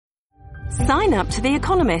Sign up to The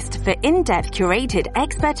Economist for in-depth curated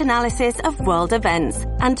expert analysis of world events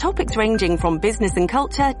and topics ranging from business and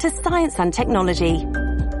culture to science and technology.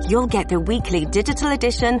 You'll get the weekly digital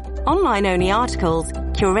edition, online-only articles,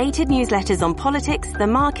 curated newsletters on politics, the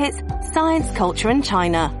markets, science, culture and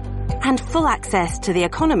China, and full access to The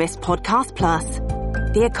Economist Podcast Plus.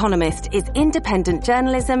 The Economist is independent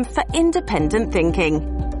journalism for independent thinking.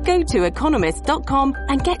 Go to economist.com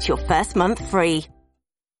and get your first month free.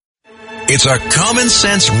 It's a common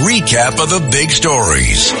sense recap of the big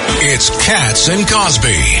stories. It's Katz and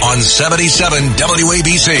Cosby on 77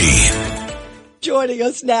 WABC. Joining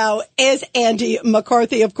us now is Andy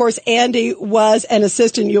McCarthy. Of course, Andy was an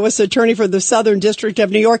assistant U.S. attorney for the Southern District of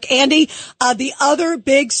New York. Andy, the other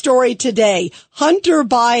big story today, Hunter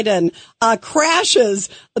Biden crashes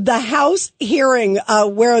the House hearing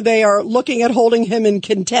where they are looking at holding him in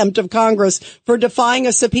contempt of Congress for defying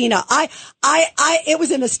a subpoena. It was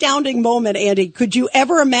an astounding moment, Andy. Could you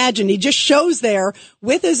ever imagine? He just shows there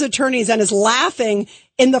with his attorneys and is laughing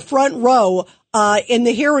in the front row in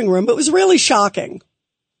the hearing room. It was really shocking.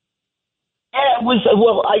 Yeah, it was.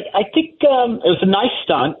 Well, I think it was a nice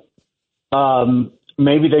stunt.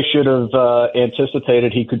 Maybe they should have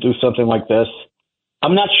anticipated he could do something like this.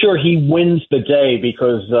 I'm not sure he wins the day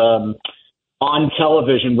because on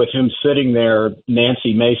television with him sitting there,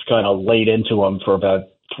 Nancy Mace kind of laid into him for about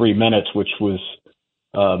 3 minutes, which was,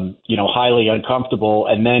 highly uncomfortable.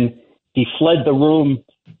 And then he fled the room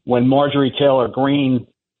when Marjorie Taylor Greene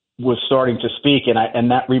was starting to speak,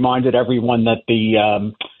 and that reminded everyone that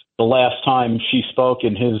the last time she spoke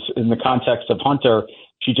in the context of Hunter,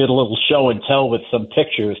 she did a little show and tell with some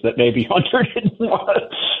pictures that maybe Hunter didn't want to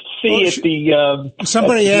see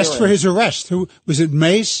somebody asked for his arrest. Who was it?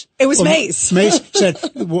 Mace? It was Mace. Mace said,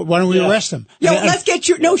 "Why don't we arrest him?" Let's get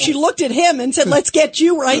you. No, she looked at him and said, "Let's get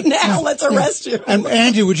you right now. Let's arrest you." And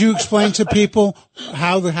Andy, would you explain to people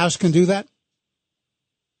how the House can do that?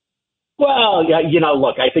 Well, yeah,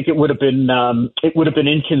 look, I think it would have been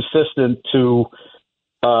inconsistent to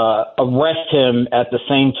arrest him at the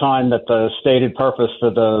same time that the stated purpose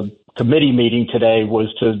for the committee meeting today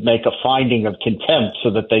was to make a finding of contempt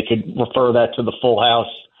so that they could refer that to the full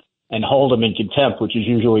House and hold him in contempt, which is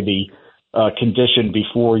usually the condition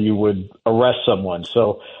before you would arrest someone.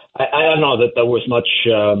 So I don't know that there was much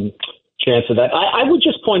chance of that. I would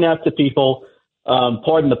just point out to people,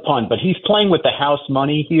 pardon the pun, but he's playing with the House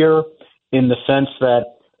money here, in the sense that,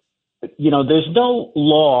 there's no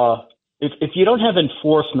law. If you don't have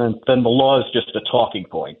enforcement, then the law is just a talking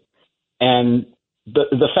point. And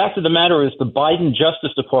the fact of the matter is the Biden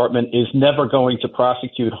Justice Department is never going to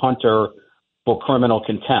prosecute Hunter for criminal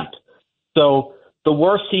contempt. So the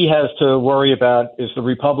worst he has to worry about is the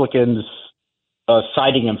Republicans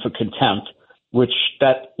citing him for contempt, which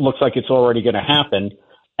that looks like it's already going to happen.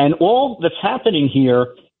 And all that's happening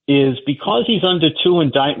here is because he's under 2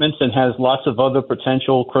 indictments and has lots of other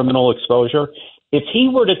potential criminal exposure, if he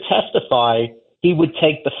were to testify, he would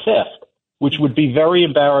take the 5th, which would be very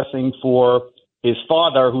embarrassing for his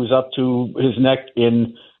father, who's up to his neck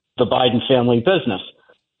in the Biden family business.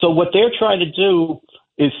 So what they're trying to do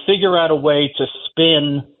is figure out a way to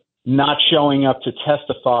spin not showing up to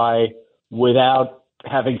testify without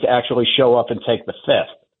having to actually show up and take the 5th.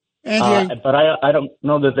 Andy, but I don't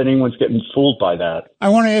know that anyone's getting fooled by that. I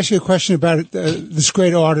want to ask you a question about this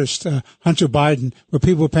great artist, Hunter Biden, where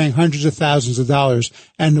people are paying hundreds of thousands of dollars.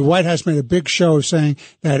 And the White House made a big show of saying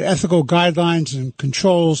they had ethical guidelines and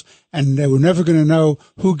controls, and they were never going to know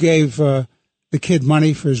who gave the kid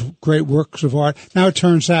money for his great works of art. Now it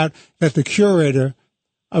turns out that the curator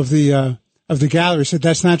of the gallery said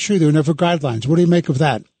that's not true. There were never guidelines. What do you make of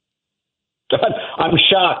that? I'm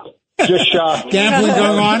shocked. Just shocked. Gambling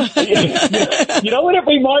going on? You know what it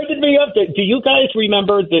reminded me of? Do you guys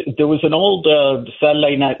remember that there was an old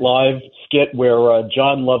Saturday Night Live skit where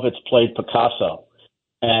John Lovitz played Picasso?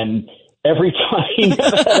 And every time he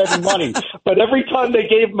never had any money, but every time they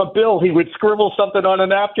gave him a bill, he would scribble something on a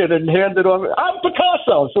napkin and hand it on. I'm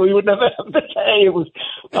Picasso, so he would never have to pay. It was,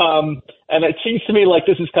 and it seems to me like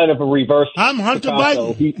this is kind of a reverse. I'm Hunter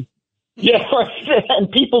Picasso. Biden. Yeah, right.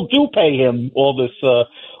 And people do pay him all this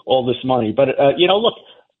money. But, look,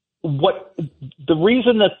 the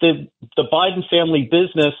reason that the Biden family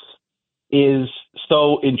business is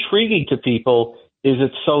so intriguing to people is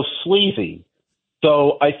it's so sleazy.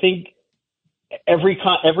 So I think every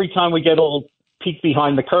time we get a little peek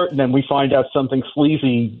behind the curtain and we find out something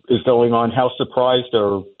sleazy is going on, how surprised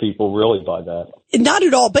are people really by that? Not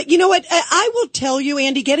at all. But you know what? I will tell you,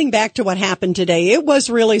 Andy, getting back to what happened today, it was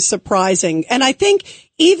really surprising. And I think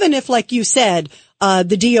even if, like you said,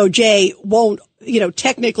 the DOJ won't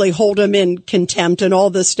technically hold him in contempt and all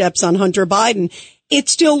the steps on Hunter Biden, it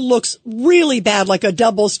still looks really bad, like a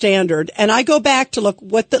double standard. And I go back to look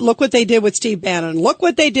what they did with Steve Bannon. Look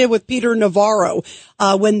what they did with Peter Navarro,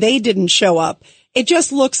 when they didn't show up. It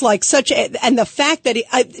just looks like and the fact that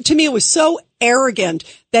to me, it was so arrogant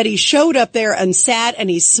that he showed up there and sat and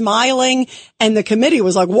he's smiling, and the committee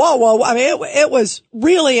was like, whoa. I mean, it was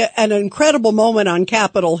really an incredible moment on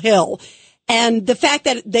Capitol Hill. And the fact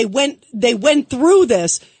that they went through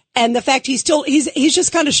this, and the fact he's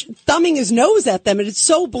just kind of thumbing his nose at them, and it's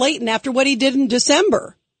so blatant after what he did in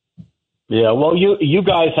December. Yeah, well, you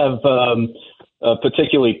guys have,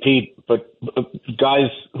 particularly Pete, but guys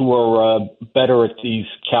who are better at these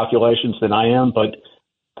calculations than I am. But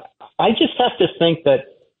I just have to think that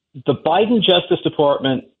the Biden Justice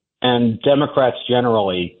Department and Democrats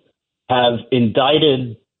generally have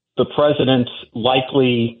indicted the president's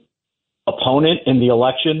likely opponent in the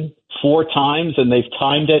election 4 times, and they've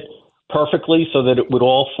timed it perfectly so that it would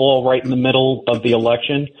all fall right in the middle of the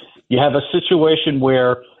election. You have a situation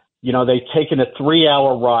where, they've taken a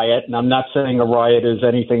 3-hour riot, and I'm not saying a riot is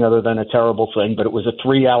anything other than a terrible thing, but it was a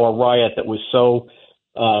 3-hour riot that was so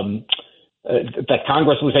that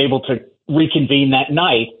Congress was able to reconvene that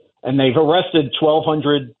night, and they've arrested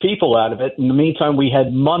 1,200 people out of it. In the meantime, we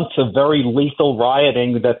had months of very lethal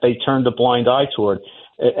rioting that they turned a blind eye toward.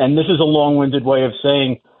 And this is a long-winded way of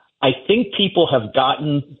saying, I think people have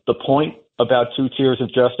gotten the point about 2 tiers of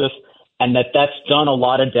justice, and that's done a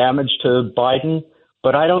lot of damage to Biden.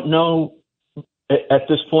 But I don't know at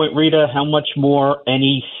this point, Rita, how much more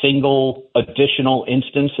any single additional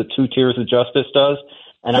instance of 2 tiers of justice does.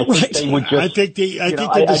 And I think they would just. I think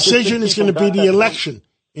the decision is going to be the election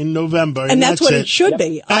in November. And that's what it should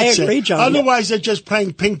be. I agree, John. Otherwise, they're just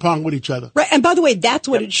playing ping pong with each other. Right. And by the way, that's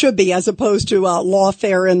what it should be, as opposed to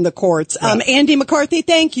lawfare in the courts. Right. Andy McCarthy,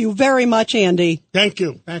 thank you very much, Andy. Thank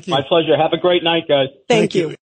you. My pleasure. Have a great night, guys. Thank you.